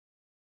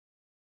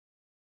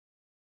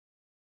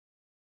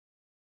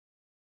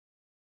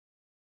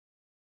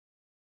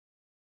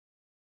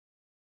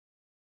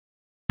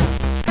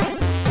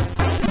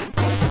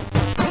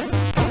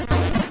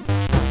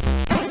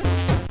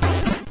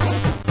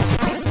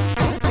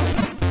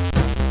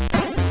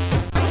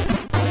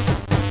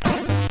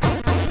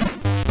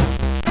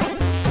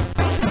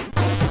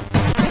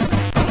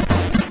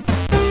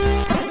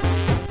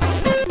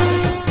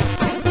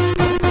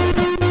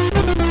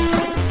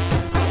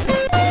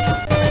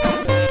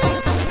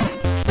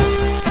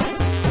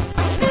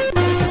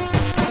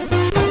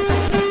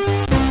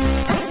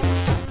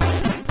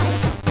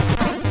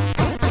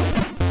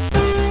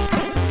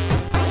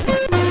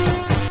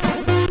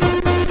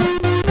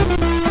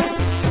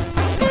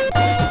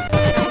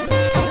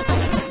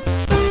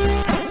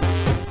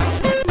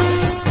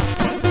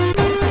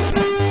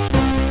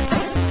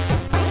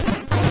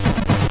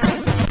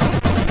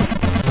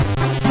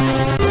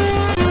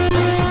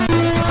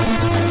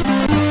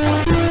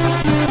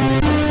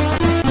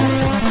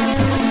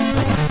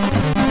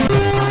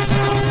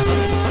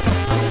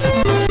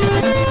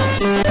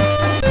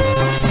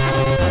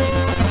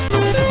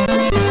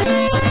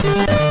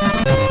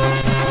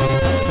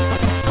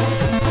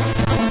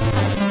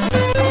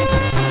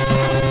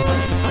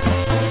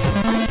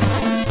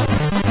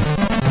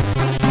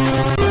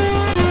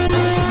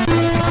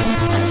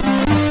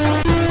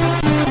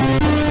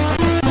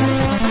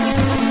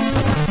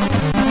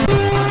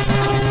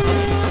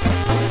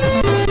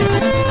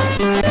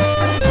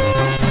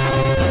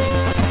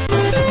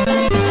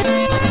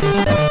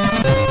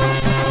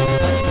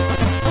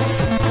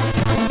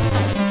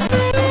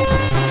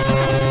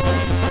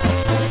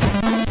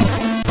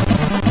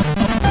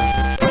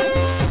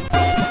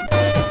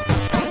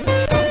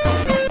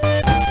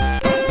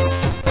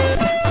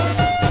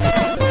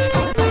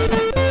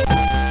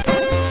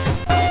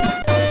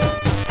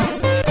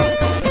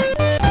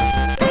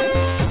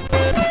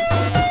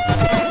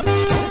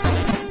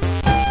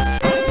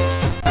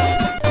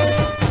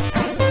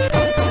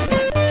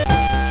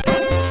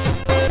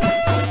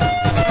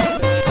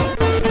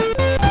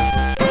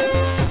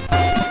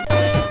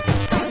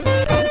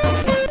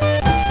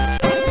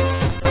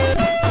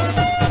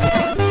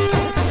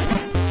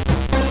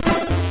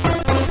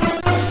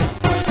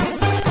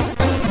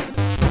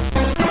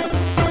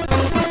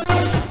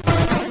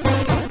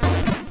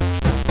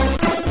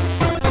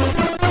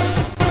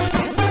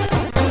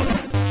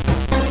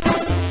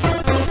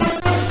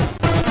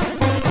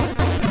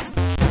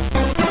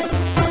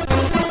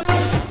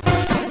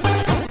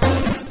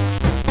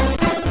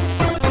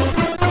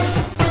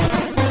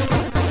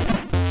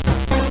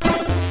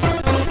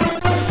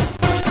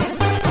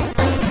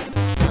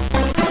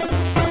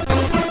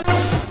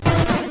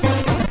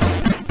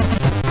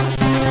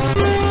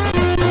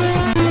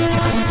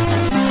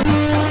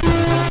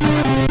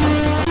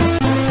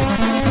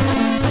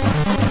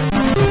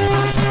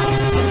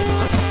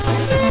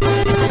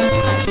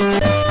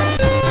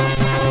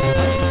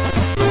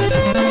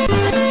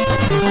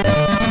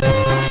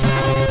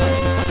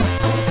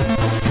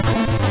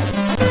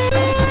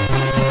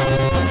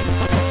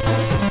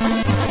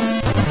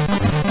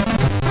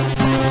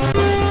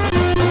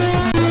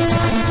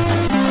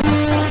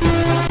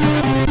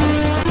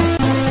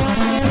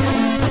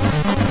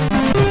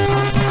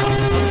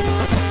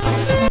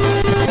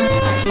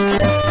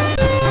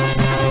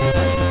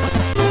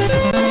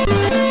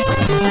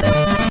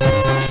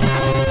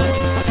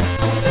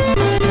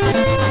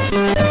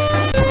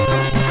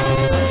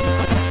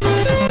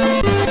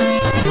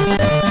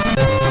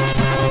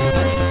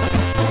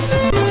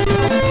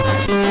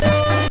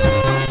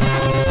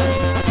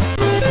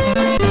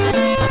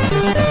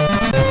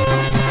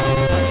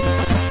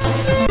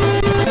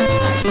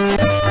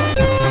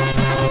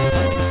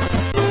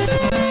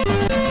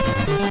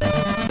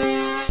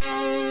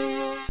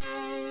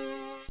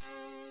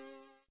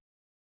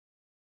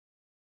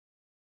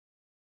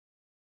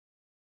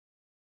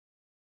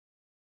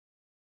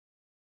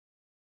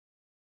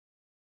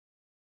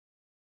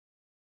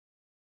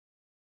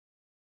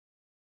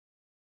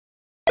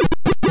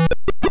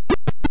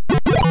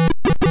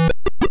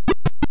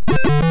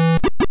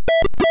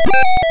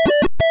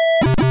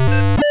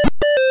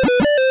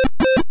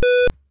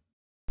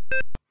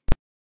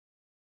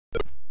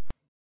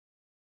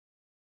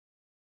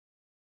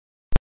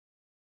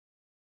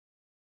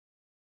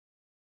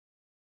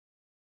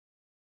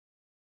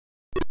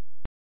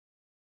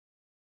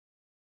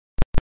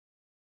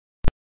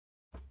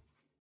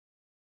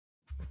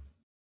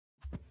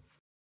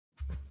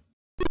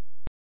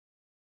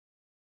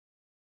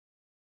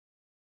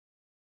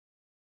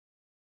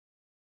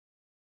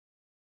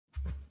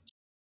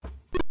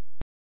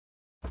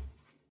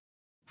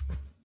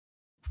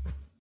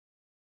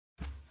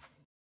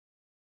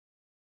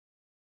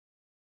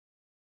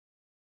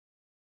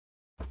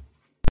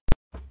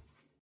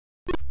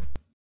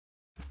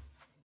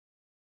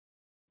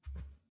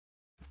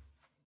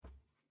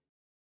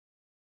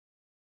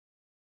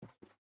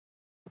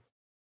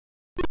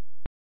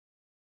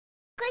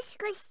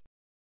Among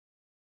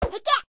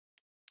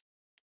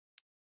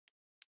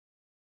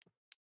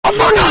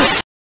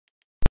Us!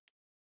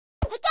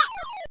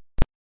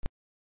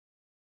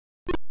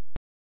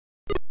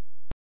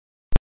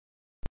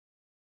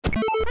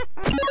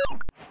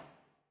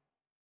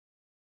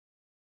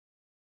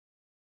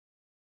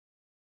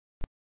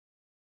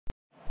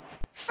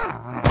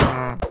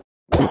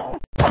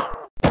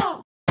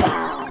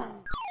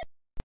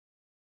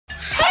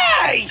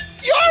 Hey!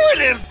 You're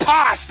an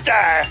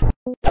imposter!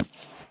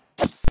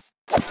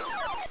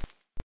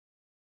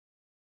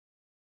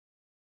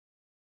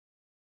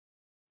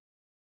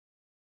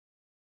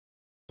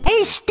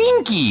 Hey,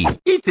 Stinky!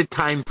 It's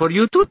time for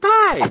you to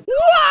die!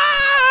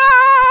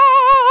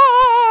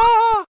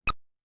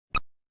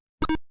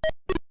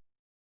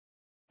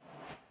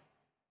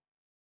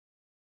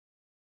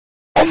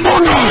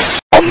 Among Us!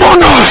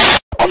 Among Us!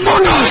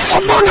 Among Us!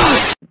 Among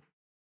Us!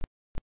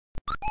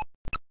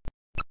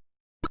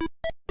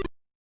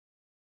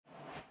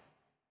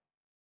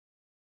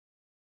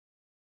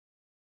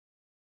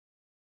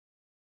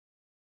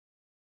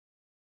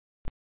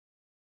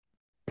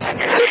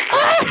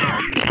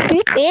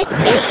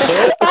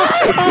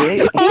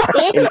 Chinese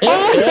fucking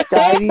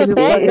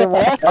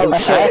oh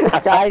shit!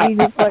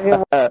 Chinese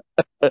fucking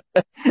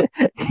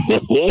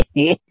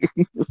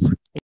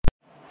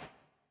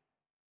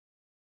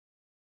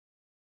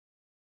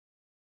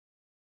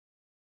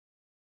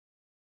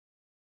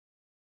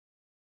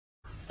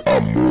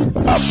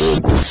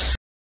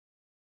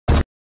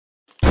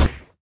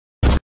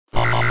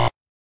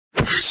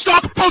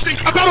Stop posting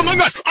about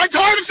Among Us! I'm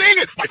tired of seeing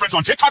it! My friends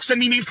on TikTok send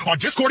me memes, on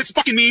Discord it's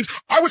fucking memes.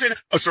 I was in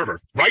a server,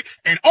 right?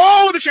 And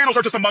all of the channels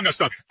are just Among Us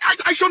stuff.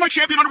 I showed my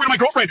champion underwear to my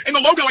girlfriend, and the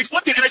logo, I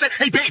flipped it, and I said,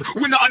 hey babe,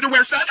 when the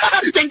underwear says,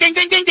 ding ding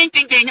ding ding ding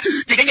ding ding,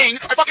 ding ding ding.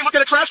 I fucking looked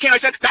at a trash can, I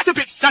said, that's a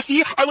bit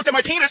sussy. I looked at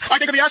my penis, I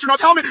think of the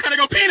astronaut's helmet, and I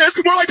go, penis,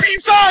 more like peen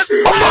sus!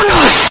 Among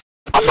Us!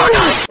 Among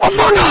Us!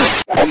 Among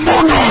Us!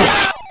 Among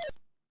Us!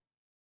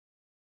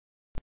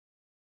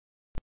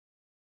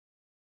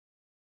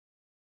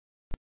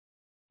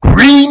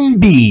 Green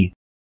Bee!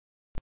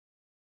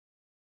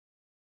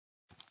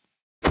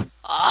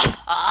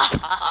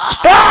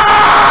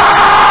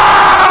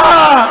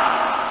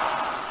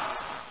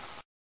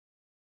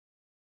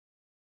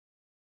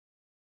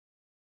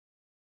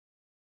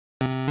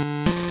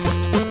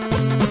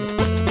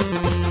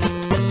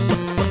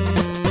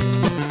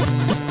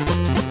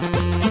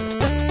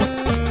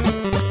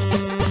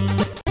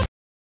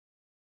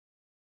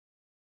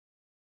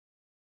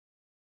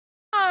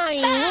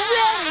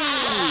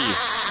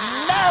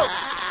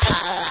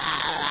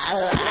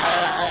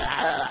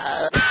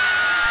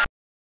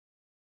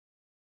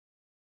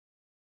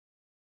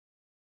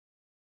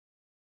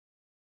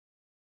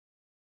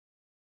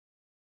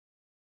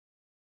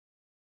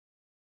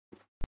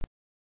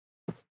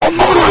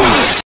 Among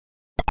Us!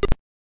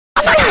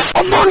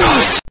 Among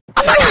Us!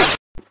 Among Us!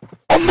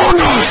 Among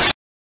Us!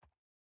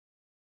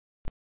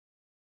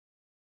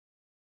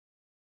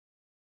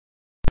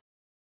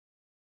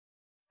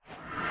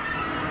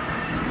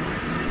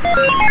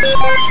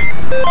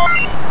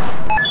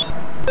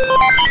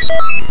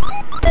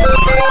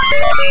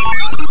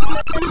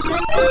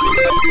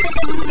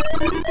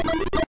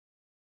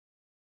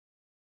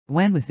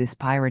 When was this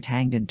pirate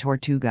hanged in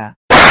Tortuga?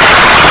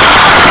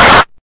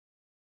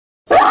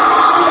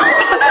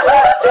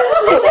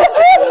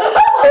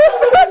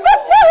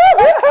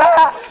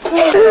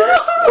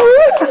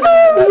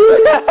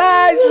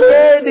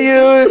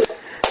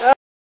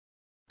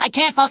 I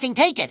can't fucking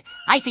take it.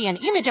 I see an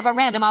image of a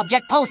random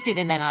object posted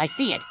and then I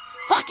see it.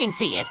 Fucking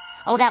see it.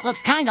 Oh, that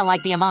looks kinda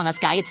like the Among Us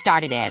guy it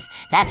started as.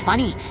 That's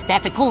funny.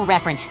 That's a cool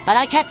reference. But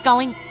I kept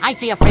going. I'd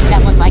see a fridge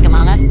that looked like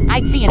Among Us.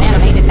 I'd see an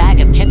animated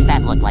bag of chips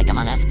that looked like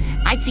Among Us.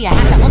 I'd see a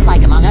hat that looked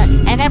like Among Us.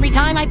 And every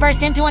time I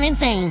burst into an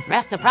insane,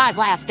 breath-deprived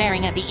laugh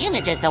staring at the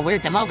image as the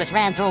words Among Us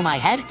ran through my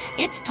head.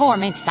 It's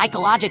torment,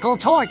 psychological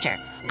torture.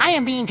 I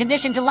am being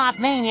conditioned to laugh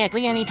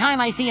maniacally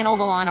anytime I see an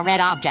oval on a red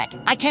object.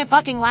 I can't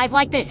fucking live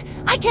like this.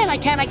 I can't.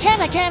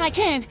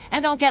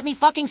 And don't get me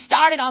fucking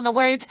started on the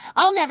words.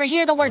 I'll never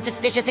hear the word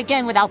suspicious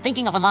again without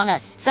thinking of Among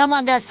Us.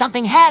 Someone does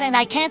something bad and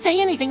I can't say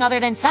anything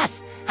other than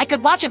sus. I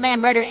could watch a man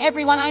murder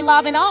everyone I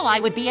love and all I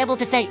would be able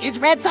to say is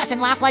red sus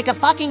and laugh like a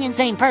fucking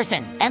insane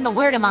person. And the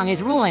word Among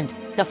is ruined.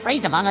 The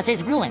phrase Among Us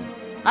is ruined.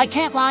 I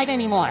can't live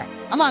anymore.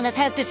 Among Us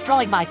has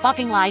destroyed my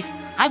fucking life.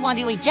 I want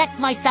to eject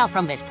myself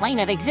from this plane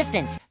of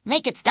existence.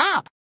 Make it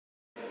stop.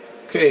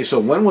 Okay, so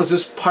when was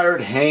this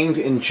pirate hanged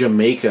in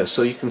Jamaica?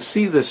 So you can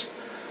see this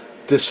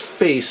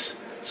face.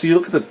 So you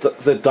look at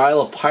the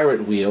dial of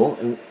pirate wheel,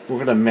 and we're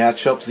going to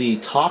match up the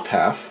top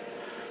half,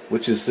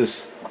 which is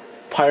this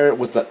pirate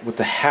with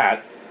the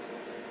hat,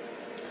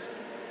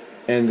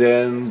 and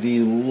then the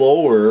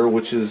lower,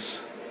 which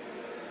is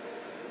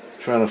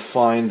trying to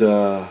find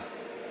the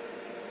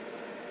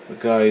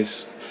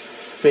guy's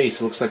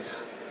face. It looks like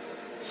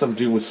some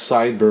dude with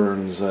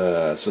sideburns,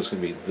 so it's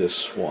going to be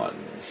this one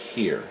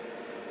here.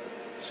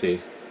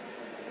 See?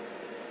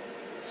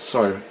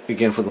 Sorry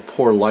again for the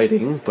poor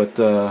lighting, but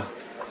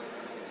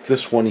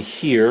this one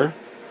here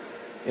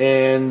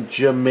And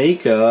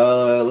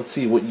Jamaica, let's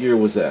see, what year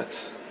was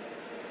that?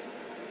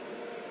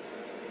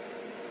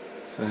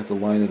 I have to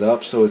line it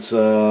up, so it's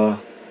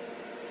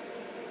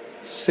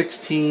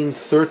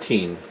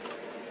 1613.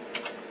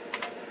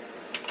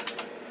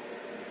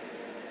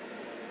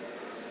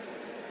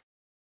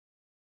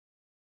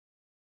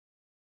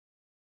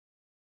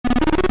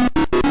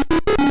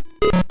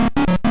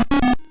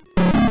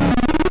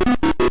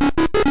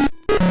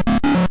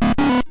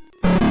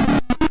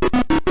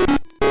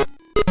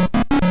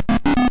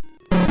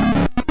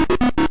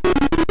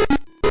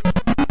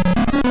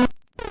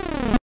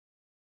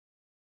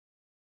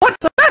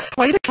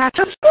 Way to catch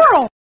a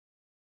squirrel!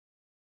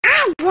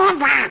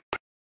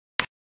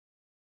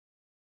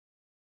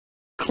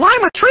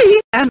 Climb a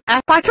tree and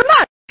act like a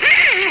nut!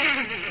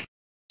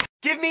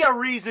 Give me a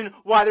reason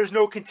why there's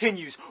no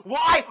continues.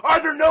 Why are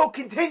there no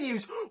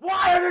continues?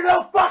 Why are there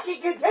no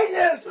fucking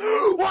continues?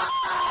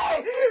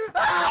 Why?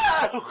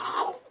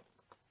 Ah!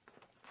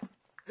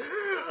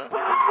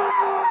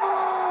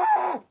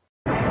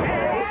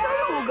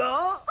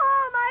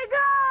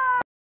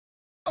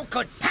 How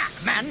could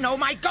Pac-Man know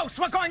my ghosts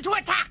were going to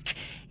attack?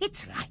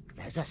 It's like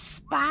there's a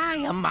spy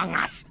among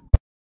us.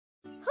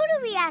 Who do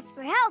we ask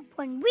for help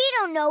when we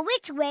don't know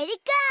which way to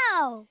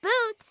go?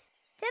 Boots.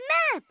 The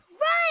map,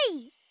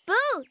 right.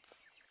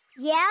 Boots.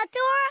 Yeah,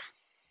 Dora?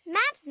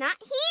 Map's not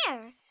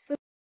here.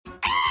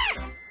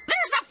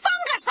 There's a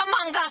fungus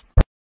among us!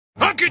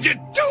 How could you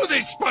do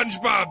this,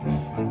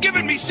 SpongeBob?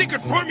 Giving me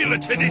secret formula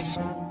to this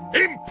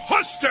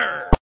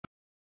imposter!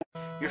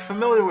 You're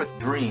familiar with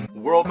Dream,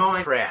 World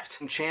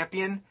Minecraft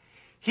champion?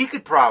 He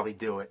could probably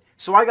do it.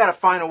 So I gotta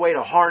find a way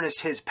to harness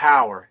his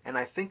power. And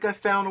I think I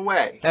found a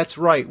way. That's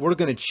right, we're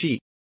gonna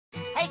cheat.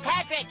 Hey,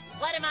 Patrick,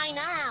 what am I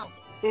now?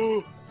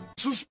 No,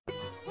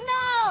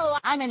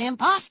 I'm an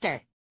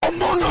imposter.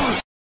 Among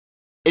Us!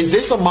 Is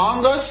this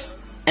Among Us?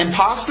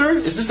 Imposter?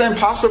 Is this the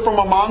imposter from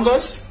Among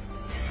Us?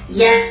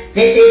 Yes,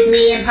 this is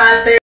me,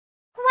 imposter.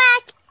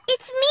 Quack,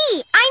 it's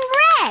me. I'm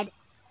Red.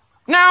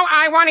 No,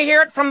 I want to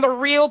hear it from the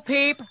real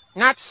peep,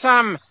 not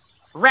some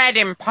red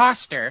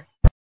imposter.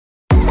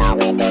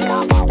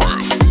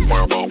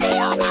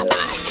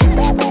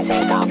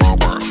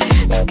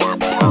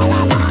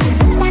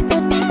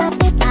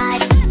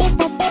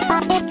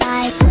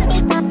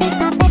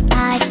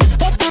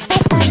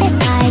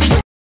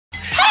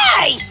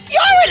 Hey,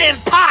 you're an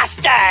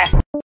imposter!